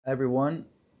Hi everyone,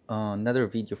 another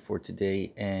video for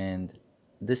today, and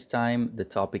this time the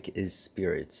topic is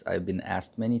spirits. I've been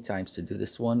asked many times to do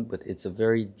this one, but it's a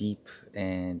very deep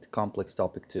and complex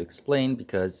topic to explain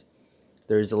because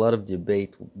there is a lot of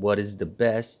debate what is the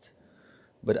best,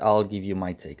 but I'll give you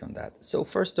my take on that. So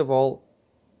first of all,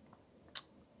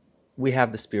 we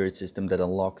have the spirit system that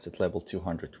unlocks at level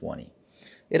 220.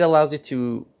 It allows you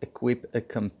to equip a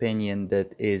companion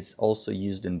that is also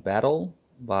used in battle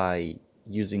by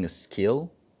using a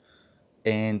skill,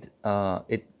 and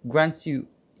it grants you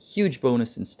huge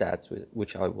bonus in stats,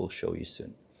 which I will show you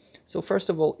soon. So first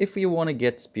of all, if you want to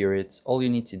get spirits, all you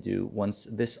need to do once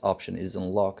this option is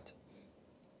unlocked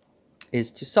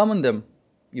is to summon them.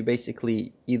 You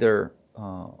basically either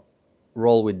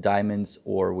roll with diamonds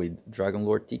or with Dragon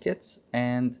Lord tickets,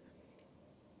 and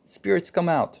spirits come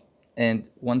out. And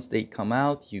once they come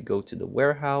out, you go to the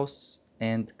warehouse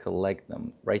and collect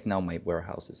them. Right now my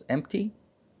warehouse is empty,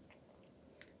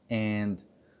 and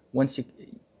once you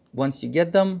once you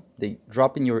get them, they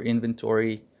drop in your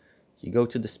inventory. You go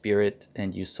to the spirit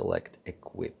and you select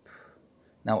equip.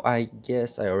 Now I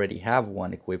guess I already have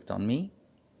one equipped on me,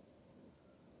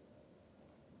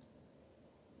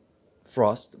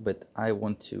 Frost, but I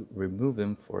want to remove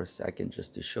him for a second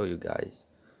just to show you guys.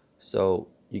 So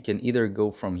you can either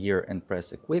go from here and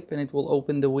press equip and it will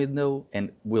open the window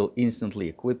and will instantly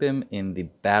equip him in the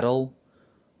battle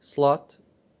slot,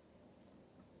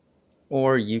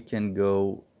 or you can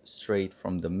go straight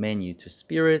from the menu to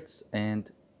spirits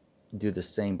and do the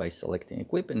same by selecting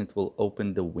equip, and it will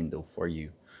open the window for you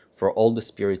for all the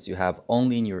spirits you have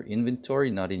only in your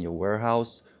inventory, not in your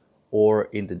warehouse or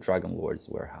in the Dragon Lord's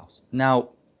warehouse. Now,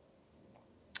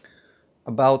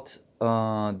 about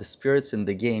the spirits in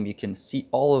the game, you can see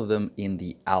all of them in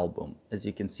the album. As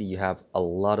you can see, you have a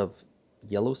lot of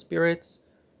yellow spirits,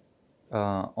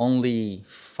 only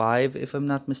 5 if I'm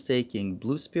not mistaken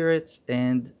blue spirits,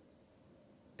 and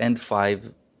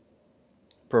 5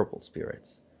 purple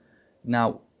spirits.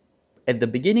 Now, at the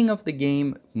beginning of the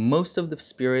game, most of the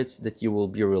spirits that you will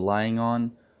be relying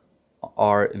on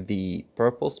are the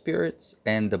purple spirits,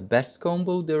 and the best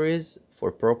combo there is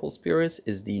for purple spirits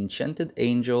is the Enchanted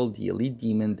Angel, the Elite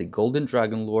Demon, the Golden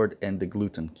Dragon Lord, and the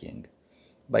Gluten King.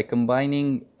 By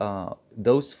combining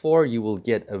those 4, you will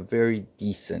get a very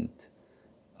decent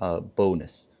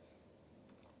bonus.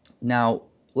 Now,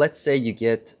 let's say you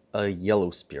get a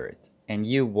yellow spirit and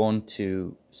you want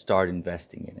to start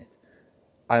investing in it.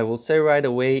 I will say right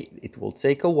away, it will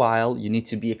take a while. You need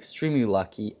to be extremely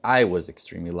lucky. I was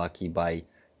extremely lucky by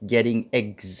getting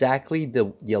exactly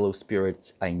the yellow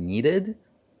spirits I needed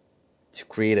to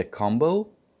create a combo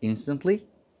instantly.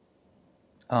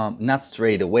 Not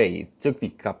straight away. It took me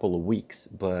a couple of weeks,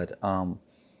 but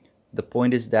the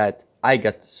point is that I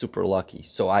got super lucky.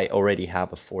 So I already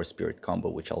have a 4 spirit combo,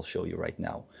 which I'll show you right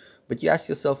now. But you ask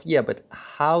yourself, yeah, but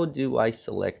how do I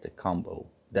select a combo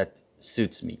that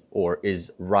suits me or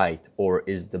is right or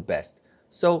is the best?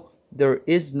 So there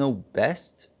is no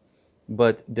best,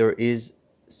 but there is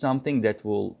something that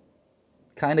will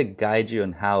kind of guide you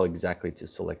on how exactly to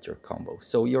select your combo.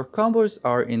 So your combos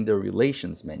are in the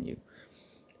relations menu.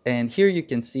 And here you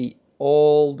can see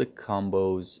all the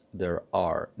combos there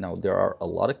are. Now there are a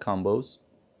lot of combos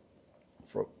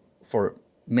for for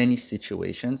many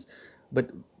situations, but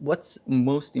what's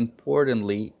most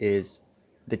importantly is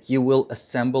that you will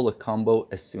assemble a combo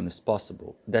as soon as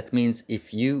possible. That means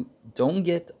if you don't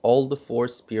get all the 4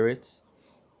 spirits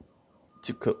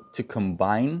to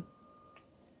combine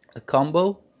a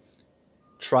combo,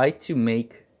 try to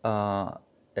make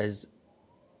as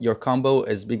your combo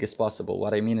as big as possible.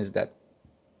 What I mean is that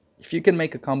if you can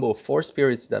make a combo of 4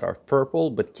 spirits that are purple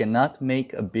but cannot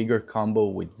make a bigger combo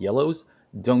with yellows,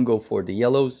 don't go for the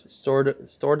yellows.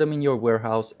 Store them in your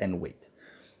warehouse and wait.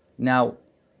 Now,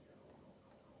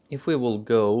 if we will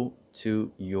go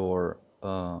to your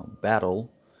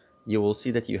battle, you will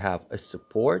see that you have a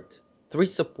support, 3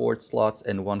 support slots,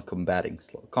 and 1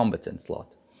 combatant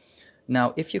slot.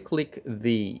 Now, if you click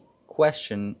the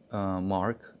question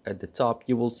mark at the top,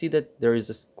 you will see that there is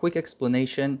a quick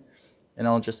explanation, and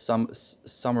I'll just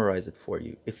summarize it for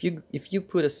you. If you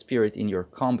put a spirit in your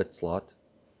combat slot,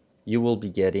 you will be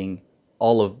getting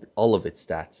all of its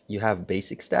stats. You have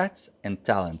basic stats and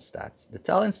talent stats. The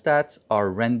talent stats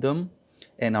are random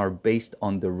and are based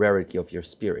on the rarity of your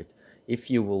spirit. If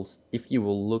you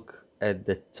will look at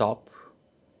the top,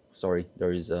 sorry,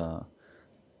 there is a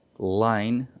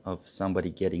line of somebody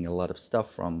getting a lot of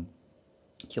stuff from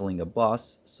killing a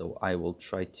boss, so I will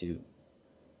try to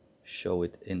show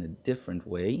it in a different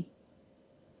way.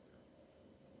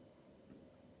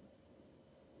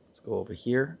 Let's go over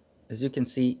here, as you can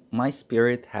see, my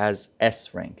spirit has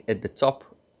S rank. At the top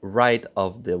right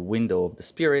of the window of the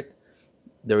spirit,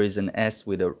 there is an S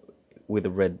with a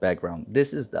red background.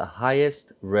 This is the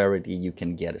highest rarity you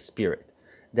can get a spirit.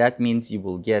 That means you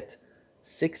will get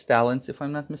 6 talents, if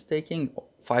I'm not mistaken,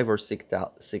 5 or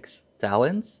 6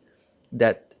 talents.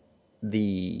 That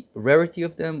the rarity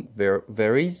of them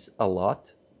varies a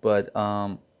lot, but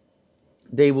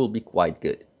they will be quite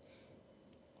good.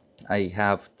 I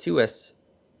have 2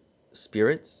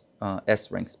 spirits,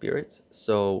 S rank spirits,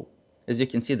 so as you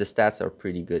can see, the stats are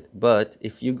pretty good. But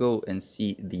if you go and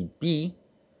see the B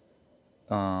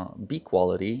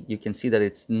quality, you can see that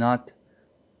it's not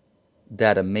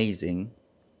that amazing,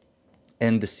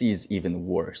 and the C is even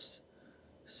worse.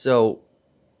 So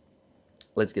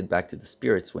let's get back to the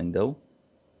spirits window,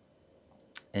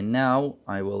 and now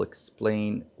I will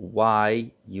explain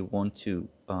why you want to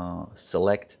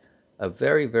select a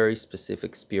very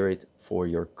specific spirit for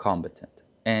your combatant.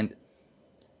 And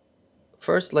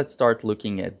first, let's start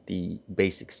looking at the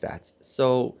basic stats.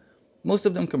 So most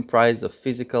of them comprise of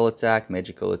physical attack,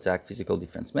 magical attack, physical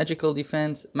defense, magical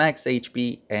defense, max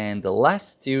HP, and the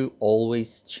last two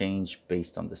always change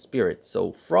based on the spirit.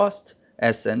 So Frost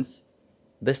Essence,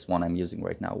 this one I'm using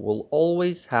right now, will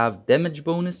always have damage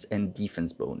bonus and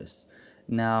defense bonus.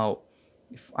 Now,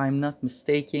 if I'm not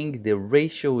mistaken, the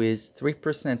ratio is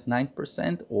 3%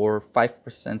 9% or 5%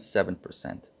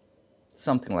 7%.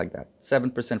 Something like that.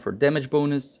 7% for damage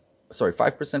bonus, sorry,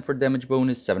 5% for damage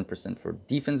bonus, 7% for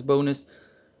defense bonus.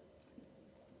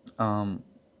 Don't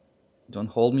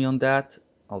hold me on that.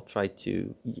 I'll try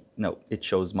to, no, it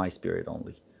shows my spirit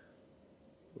only.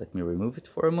 Let me remove it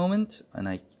for a moment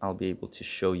and I'll be able to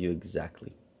show you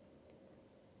exactly.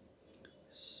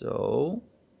 So,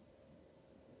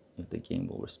 if the game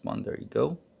will respond, there you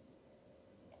go.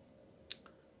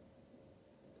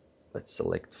 Let's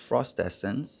select Frost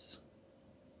Essence.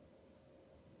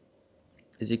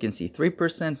 As you can see,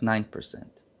 3%, 9%.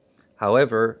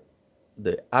 However,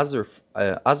 the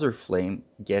Azure Flame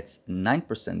gets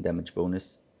 9% damage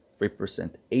bonus,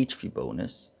 3% HP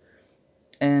bonus,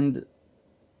 and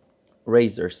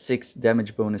Razor 6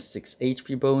 damage bonus, 6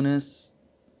 HP bonus,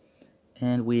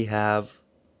 and we have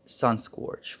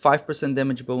Sunscorch 5%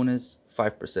 damage bonus,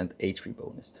 5% HP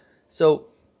bonus. So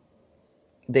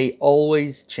they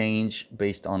always change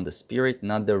based on the spirit,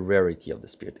 not the rarity of the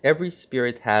spirit. Every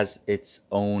spirit has its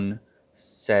own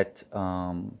set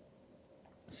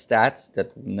stats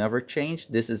that will never change.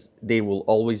 They will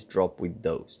always drop with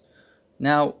those.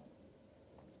 Now,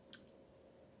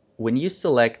 when you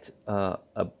select a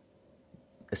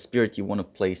spirit you want to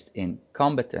place in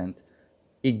combatant,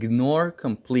 ignore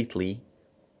completely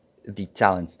the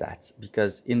talent stats,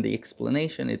 because in the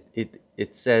explanation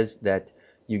it says that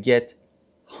you get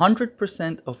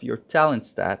 100% of your talent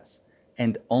stats,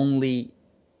 and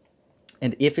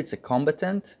if it's a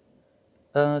combatant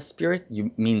spirit,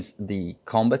 means the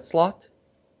combat slot,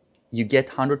 you get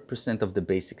 100% of the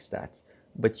basic stats,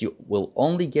 but you will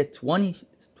only get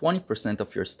 20%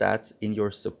 of your stats in your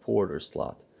supporter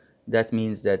slot. That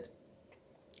means that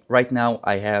right now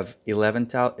I have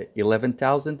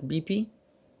 11,000 BP.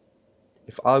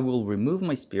 If I will remove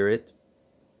my spirit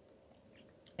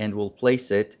and will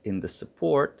place it in the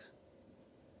support,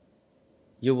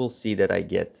 you will see that I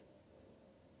get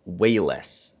way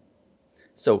less.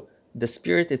 So the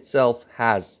spirit itself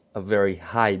has a very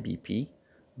high BP,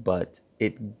 but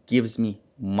it gives me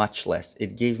much less.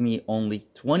 It gave me only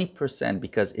 20%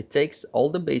 because it takes all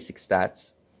the basic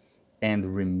stats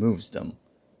and removes them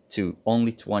to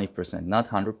only 20%, not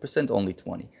 100%, only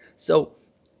 20. So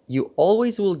you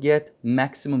always will get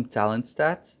maximum talent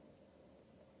stats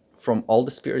from all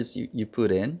the spirits you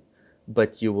put in,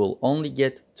 but you will only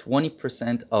get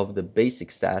 20% of the basic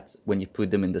stats when you put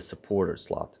them in the supporter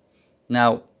slot.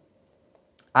 Now,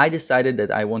 I decided that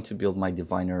I want to build my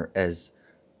diviner as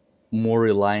more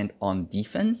reliant on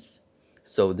defense,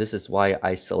 so this is why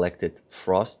I selected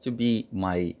Frost to be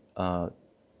my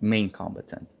main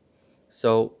combatant.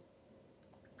 So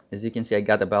as you can see, I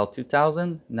got about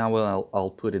 2,000. Now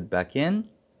I'll put it back in.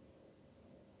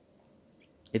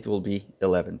 It will be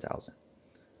 11,000.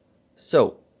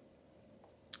 So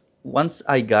once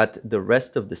I got the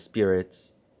rest of the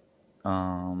spirits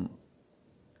and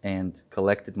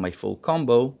collected my full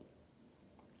combo,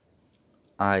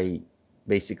 I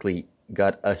basically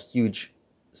got a huge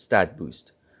stat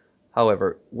boost.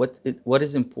 However, what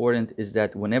is important is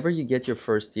that whenever you get your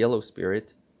first yellow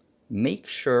spirit, make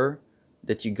sure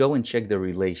that you go and check the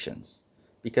relations,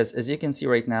 because as you can see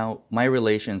right now, my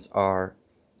relations are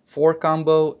 4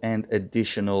 combo and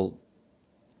additional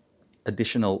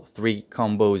 3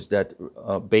 combos that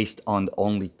based on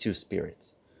only 2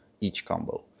 spirits. each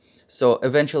combo. So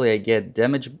eventually I get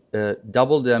damage,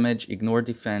 double damage, ignore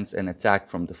defense, and attack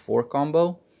from the 4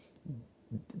 combo,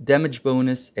 damage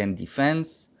bonus and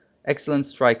defense, excellent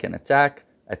strike and attack,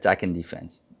 attack and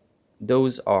defense.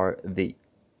 Those are the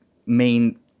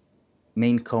main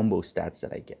combo stats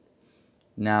that I get.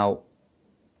 Now,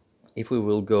 if we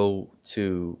will go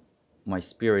to my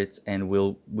spirits and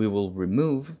we will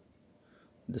remove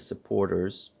the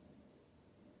supporters.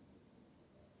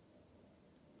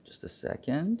 Just a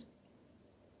second.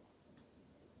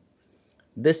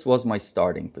 This was my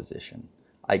starting position.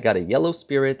 I got a yellow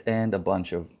spirit and a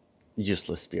bunch of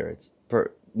useless spirits,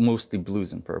 mostly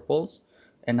blues and purples.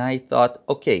 And I thought,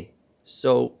 okay,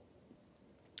 so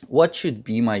what should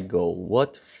be my goal?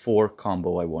 What 4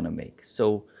 combo I want to make?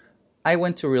 So I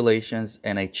went to relations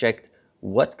and I checked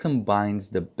what combines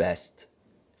the best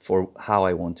for how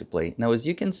I want to play. Now, as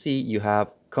you can see, you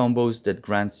have combos that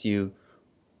grants you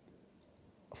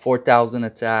 4,000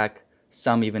 attack,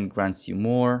 some even grants you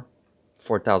more,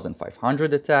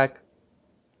 4,500 attack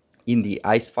in the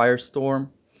Ice Fire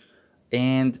Storm,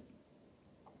 and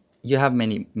you have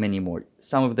many more.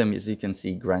 Some of them, as you can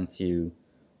see, grant you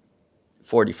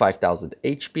 45,000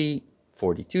 HP,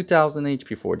 42,000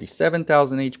 HP,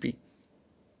 47,000 HP,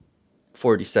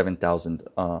 47,000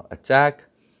 attack.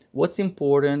 What's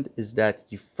important is that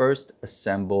you first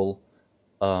assemble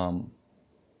a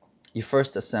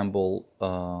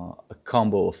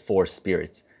combo of 4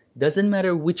 spirits. Doesn't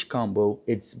matter which combo,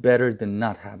 it's better than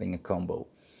not having a combo.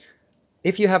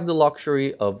 If you have the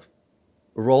luxury of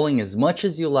rolling as much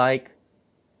as you like,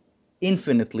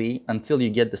 infinitely, until you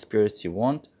get the spirits you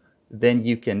want, then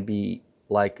you can be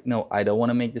like, no, I don't want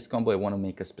to make this combo, I want to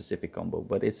make a specific combo.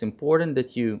 But it's important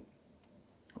that you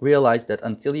realize that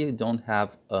until you don't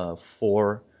have a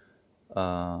 4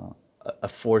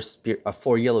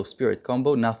 yellow spirit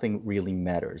combo, nothing really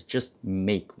matters. Just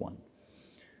make one.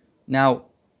 Now,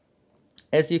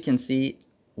 as you can see,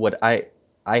 what I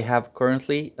have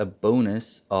currently a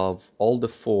bonus of all the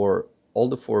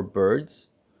four birds.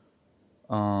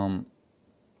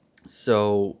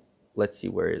 So let's see,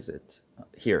 where is it?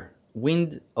 Here,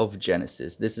 Wind of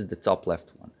Genesis. This is the top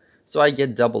left one. So I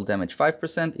get double damage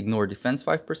 5%, ignore defense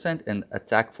 5%, and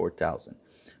attack 4,000.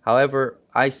 However,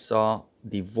 I saw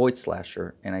the Void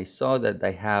Slasher, and I saw that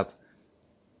I have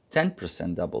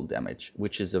 10% double damage,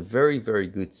 which is a very, very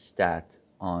good stat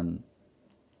on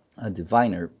a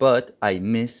Diviner, but I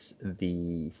miss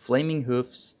the Flaming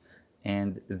Hoofs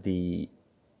and the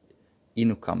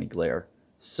Inukami Glare.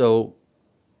 So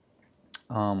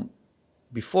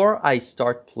before I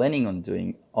start planning on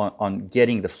doing on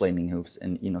getting the Flaming Hoofs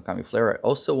and Inukami Flare, I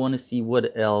also want to see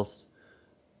what else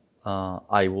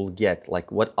I will get,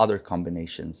 like what other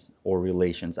combinations or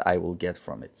relations I will get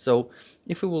from it. So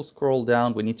if we will scroll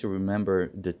down, we need to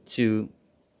remember the two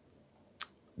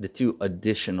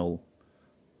additional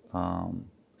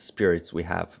spirits we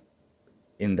have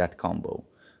in that combo.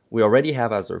 We already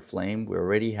have Azure Flame, we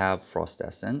already have Frost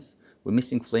Essence, we're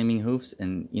missing Flaming Hoofs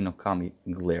and Inukami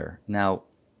Glare. Now,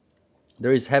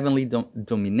 there is Heavenly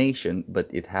Domination,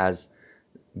 but it has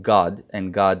God,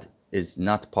 and God is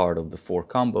not part of the 4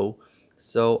 combo,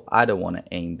 so I don't want to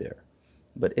aim there.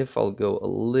 But if I'll go a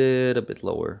little bit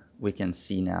lower, we can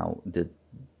see now the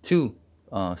 2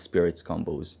 spirits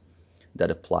combos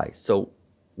that apply. So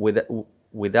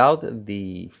without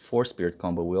the 4 spirit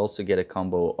combo, we also get a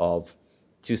combo of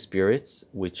 2 spirits,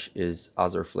 which is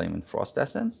Azure Flame and Frost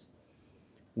Essence.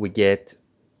 We get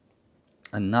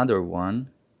another one,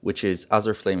 which is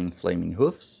Azure Flame and Flaming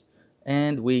Hoofs,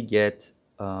 and we get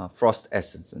Frost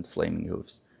Essence and Flaming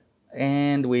Hoofs.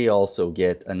 And we also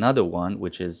get another one,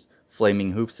 which is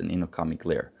Flaming Hoofs and Inukami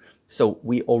Glare. So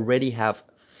we already have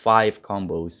 5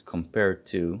 combos compared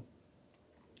to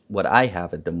what I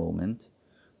have at the moment,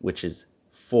 which is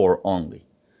 4 only.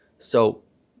 So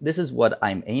this is what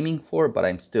I'm aiming for, but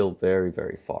I'm still very,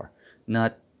 very far.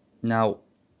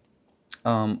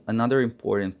 Another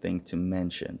important thing to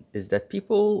mention is that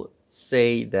people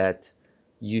say that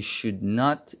you should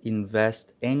not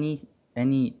invest any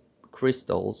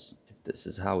crystals, if this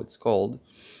is how it's called,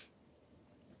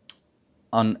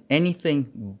 on anything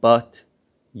but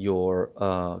your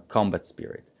combat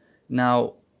spirit.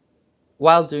 Now,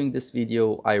 while doing this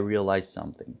video, I realized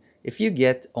something. If you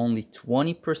get only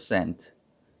 20%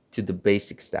 to the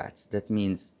basic stats, that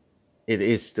means it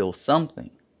is still something.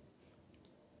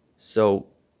 So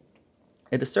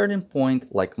at a certain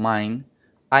point, like mine,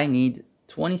 I need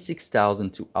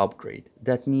 26,000 to upgrade.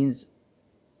 That means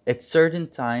at certain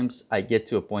times I get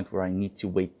to a point where I need to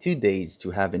wait 2 days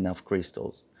to have enough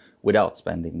crystals without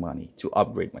spending money to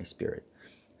upgrade my spirit.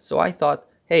 So I thought,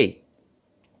 hey,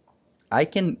 I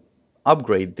can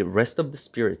upgrade the rest of the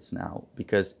spirits now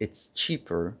because it's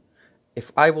cheaper.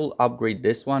 If I will upgrade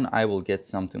this one, I will get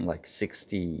something like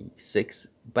 66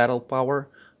 battle power.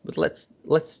 But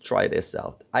let's try this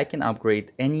out. I can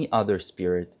upgrade any other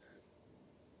spirit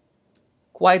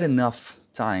quite enough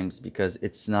times because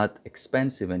it's not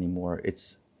expensive anymore.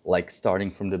 It's like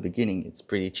starting from the beginning. It's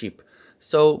pretty cheap.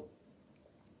 So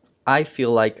I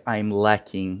feel like I'm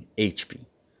lacking HP,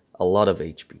 a lot of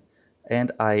HP.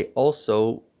 And I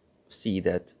also see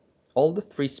that all the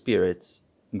three spirits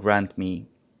grant me,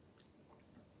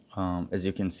 as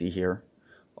you can see here,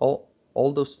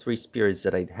 all those three spirits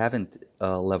that I haven't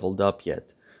leveled up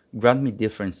yet grant me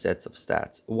different sets of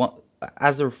stats.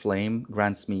 Azure Flame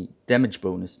grants me damage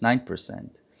bonus 9%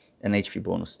 and HP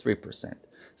bonus 3%.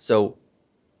 So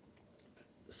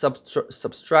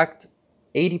subtract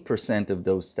 80% of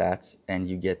those stats and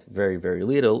you get very, very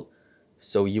little.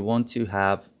 So you want to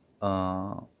have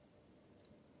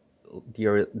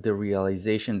the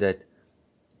realization that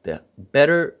the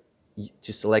better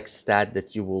to select stat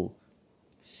that you will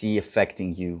see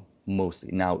affecting you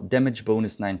mostly. Now, damage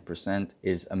bonus 9%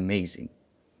 is amazing.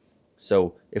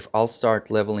 So if I'll start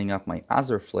leveling up my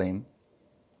Azure Flame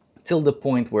till the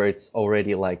point where it's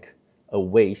already like a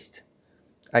waste,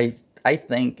 I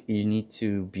think you need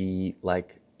to be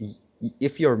like,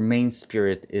 if your main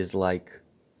spirit is like,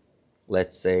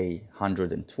 let's say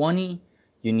 120,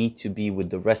 you need to be with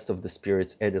the rest of the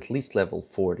spirits at least level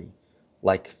 40,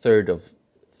 like third of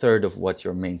what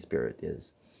your main spirit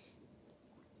is.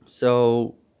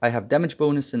 So I have damage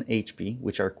bonus and HP,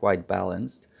 which are quite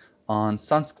balanced. On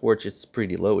Sunscorch, it's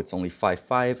pretty low. It's only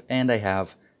 5/5, and I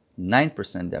have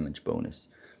 9% damage bonus.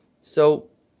 So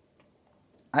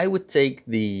I would take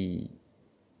the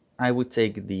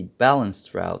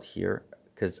balanced route here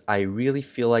because I really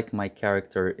feel like my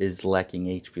character is lacking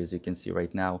HP. As you can see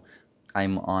right now,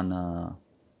 I'm on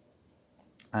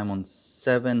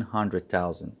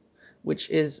 700,000, which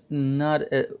is not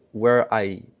where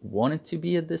I wanted to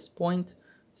be at this point.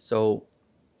 So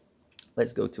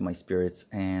let's go to my spirits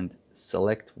and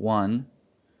select one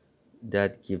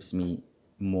that gives me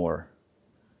more.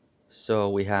 So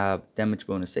we have damage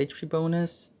bonus, HP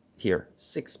bonus here,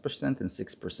 6% and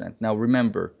 6%. Now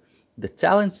remember, the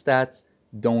talent stats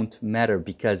don't matter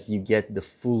because you get the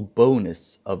full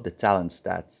bonus of the talent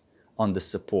stats on the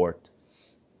support.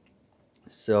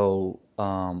 So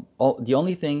the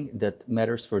only thing that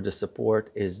matters for the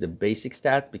support is the basic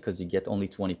stats because you get only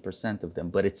 20% of them,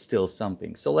 but it's still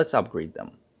something. So let's upgrade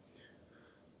them.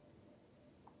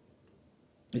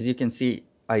 As you can see,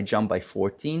 I jump by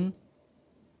 14.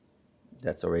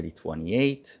 That's already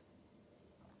 28,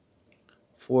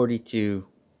 42,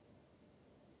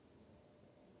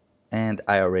 and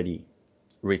I already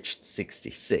reached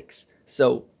 66.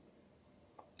 So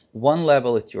one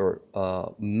level at your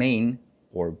main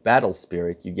or battle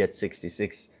spirit, you get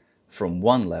 66 from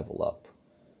one level up.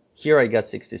 Here I got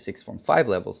 66 from 5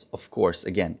 levels. Of course,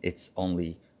 again, it's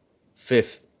only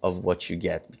fifth of what you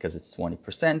get because it's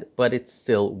 20%, but it's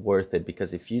still worth it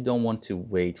because if you don't want to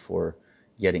wait for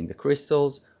getting the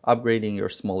crystals, upgrading your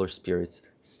smaller spirits,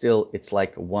 still it's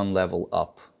like one level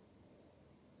up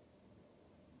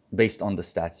based on the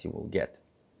stats you will get.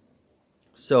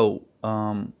 So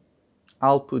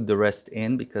I'll put the rest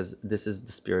in because this is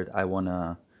the spirit I want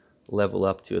to level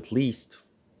up to at least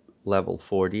level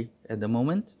 40 at the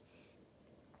moment.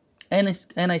 And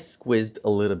I squeezed a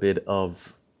little bit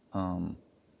of,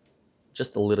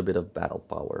 just a little bit of battle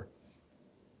power.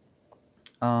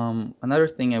 Another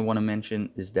thing I want to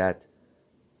mention is that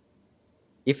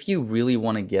if you really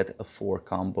want to get a 4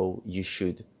 combo, you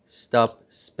should stop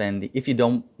spending. If you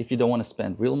don't want to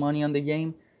spend real money on the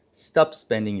game, stop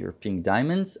spending your pink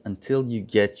diamonds until you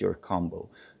get your combo.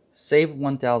 Save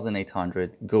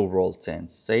 1,800, go roll 10.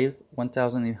 Save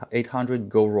 1,800,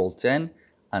 go roll 10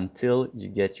 until you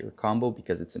get your combo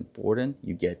because it's important.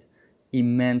 You get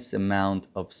immense amount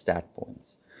of stat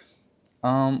points.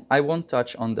 I won't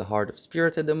touch on the Heart of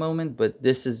Spirit at the moment, but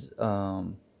this is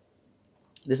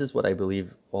what I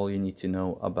believe all you need to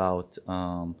know about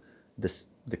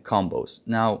the combos.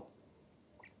 Now,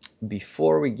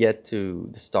 before we get to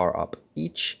the star up,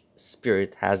 each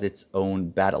spirit has its own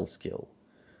battle skill.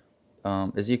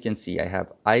 As you can see, I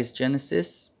have Ice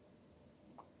Genesis,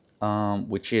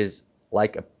 which is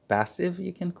like a passive,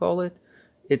 you can call it.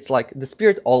 It's like the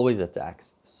spirit always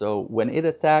attacks. So when it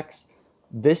attacks,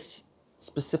 this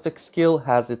specific skill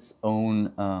has its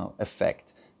own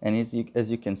effect. And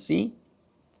as you can see,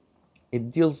 it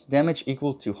deals damage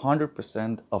equal to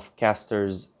 100% of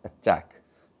caster's attack.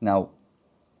 Now,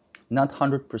 not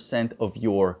 100% of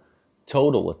your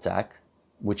total attack,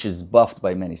 which is buffed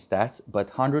by many stats,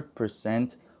 but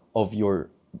 100% of your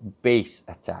base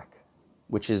attack,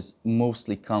 which is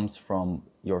mostly comes from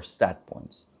your stat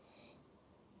points.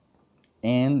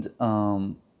 And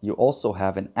you also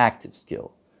have an active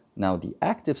skill. Now the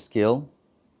active skill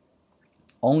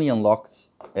only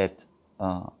unlocks at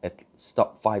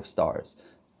 5 stars.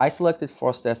 I selected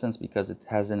Frost Essence because it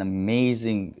has an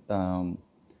amazing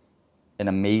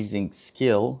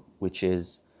skill, which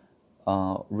is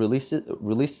releases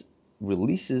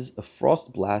a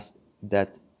Frost Blast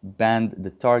that banned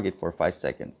the target for 5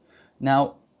 seconds.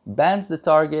 Now, bans the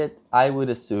target, I would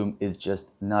assume, is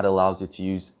just not allows you to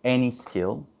use any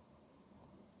skill.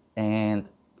 And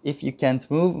if you can't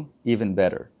move, even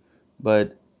better.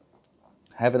 But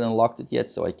I haven't unlocked it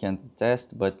yet, so I can't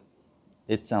test, but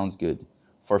it sounds good.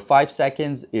 For 5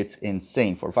 seconds, it's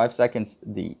insane. For 5 seconds,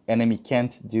 the enemy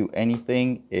can't do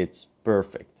anything. It's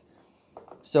perfect.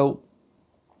 So,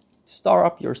 to star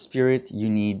up your spirit, you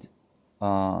need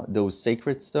those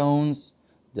sacred stones,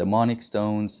 demonic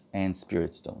stones, and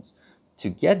spirit stones. To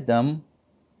get them,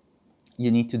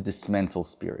 you need to dismantle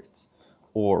spirits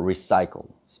or recycle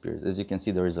spirits. As you can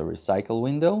see, there is a recycle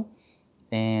window,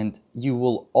 and you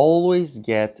will always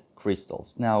get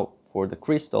crystals. Now, for the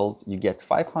crystals, you get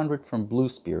 500 from blue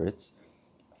spirits,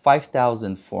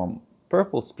 5,000 from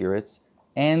purple spirits,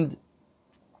 and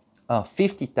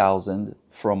 50,000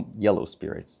 from yellow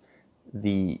spirits.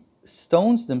 The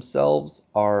stones themselves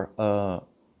are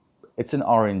it's an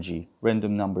RNG,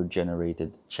 random number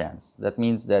generated chance. That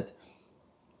means that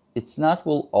it's not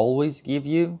will always give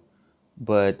you,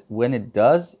 but when it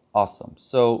does, awesome.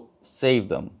 So save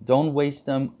them. Don't waste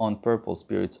them on purple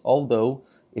spirits, although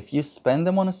if you spend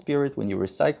them on a spirit, when you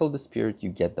recycle the spirit, you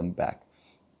get them back.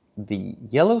 The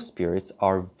yellow spirits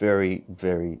are very,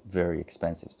 very, very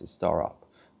expensive to star up,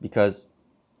 because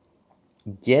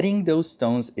getting those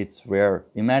stones, it's rare.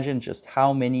 Imagine just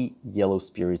how many yellow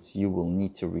spirits you will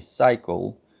need to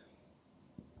recycle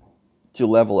to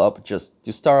level up, just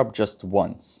to star up just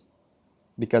once,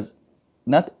 because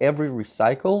not every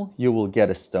recycle you will get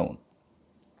a stone.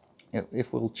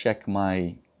 If we'll check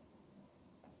my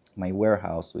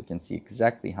warehouse, we can see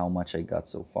exactly how much I got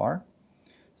so far.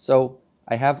 So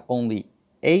I have only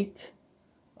 8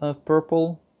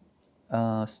 purple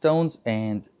stones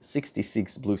and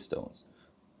 66 blue stones.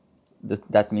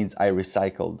 That means I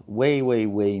recycled way, way,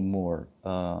 way more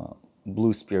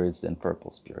blue spirits than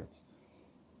purple spirits.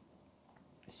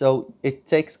 So it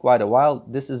takes quite a while.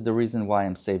 This is the reason why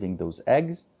I'm saving those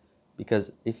eggs,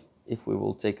 because if we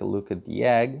will take a look at the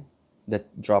egg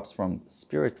that drops from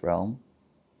Spirit Realm,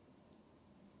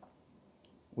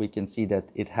 we can see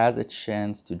that it has a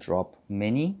chance to drop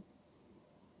many.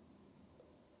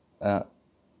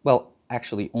 Well,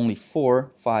 actually only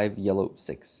 4, 5 yellow,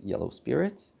 6 yellow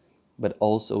spirits, but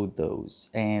also those.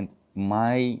 And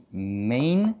my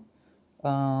main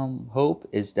hope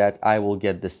is that I will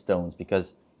get the stones,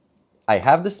 because I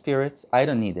have the spirits. I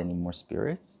don't need any more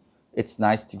spirits. It's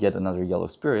nice to get another yellow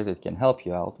spirit. It can help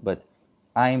you out, but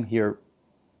I'm here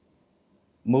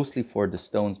mostly for the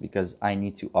stones because I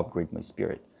need to upgrade my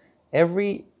spirit.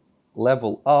 Every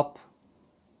level up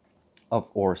of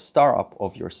or star up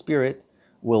of your spirit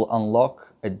will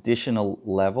unlock additional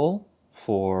level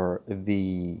for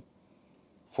the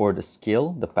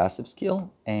skill, the passive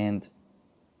skill, and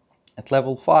at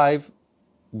level 5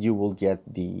 you will get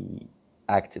the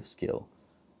active skill,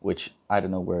 which I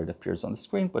don't know where it appears on the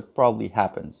screen, but probably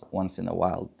happens once in a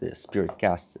while. The spirit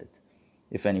casts it.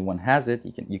 If anyone has it,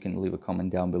 you can leave a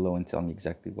comment down below and tell me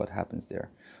exactly what happens there.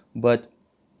 But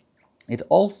it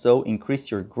also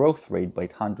increases your growth rate by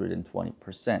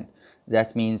 120%.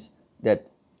 That means that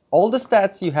all the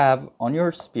stats you have on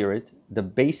your spirit, the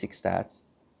basic stats,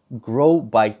 grow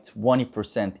by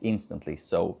 20% instantly.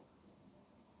 So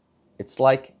it's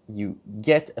like you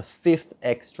get a 5th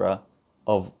extra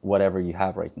of whatever you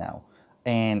have right now.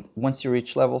 And once you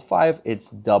reach level 5, it's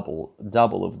double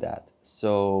of that.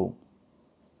 So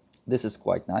this is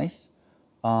quite nice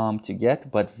to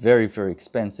get, but very, very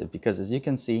expensive, because as you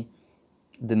can see,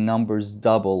 the numbers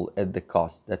double at the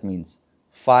cost. That means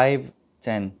 5,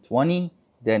 10, 20,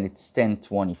 then it's 10,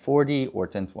 20, 40, or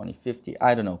 10, 20, 50.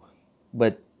 I don't know.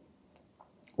 But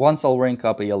once I'll rank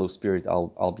up a yellow spirit,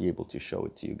 I'll be able to show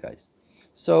it to you guys.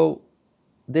 So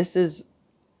this is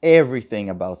everything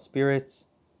about spirits,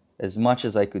 as much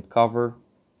as I could cover.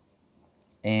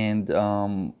 And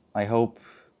I hope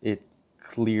it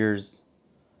clears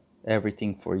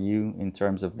everything for you in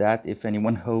terms of that. If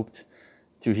anyone hoped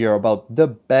to hear about the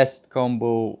best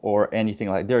combo or anything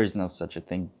like, there is no such a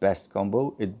thing, best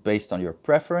combo. It's based on your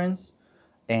preference,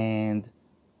 and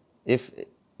if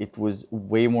it was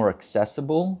way more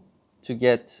accessible to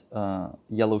get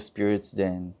yellow spirits,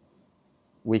 then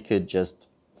we could just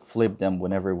flip them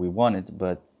whenever we wanted,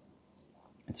 but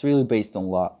it's really based on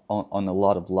a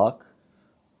lot of luck.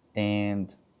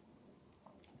 And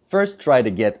first try to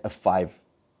get a 4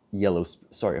 yellow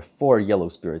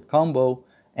spirit combo,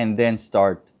 and then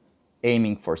start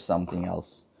aiming for something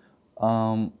else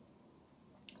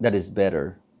that is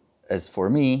better. As for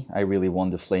me, I really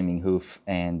want the Flaming Hoof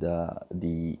and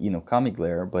the Kami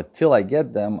Glare, but till I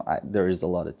get them, there is a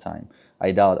lot of time.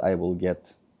 I doubt I will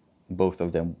get both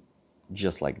of them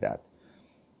just like that.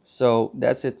 So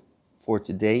that's it for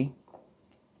today.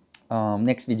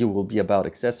 Next video will be about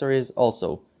accessories.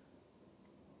 Also,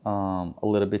 a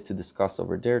little bit to discuss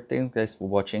over there. Thanks guys for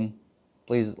watching.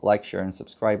 Please like, share, and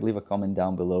subscribe. Leave a comment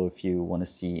down below if you want to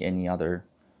see any other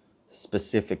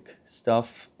specific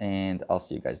stuff, and I'll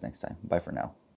see you guys next time. Bye for now.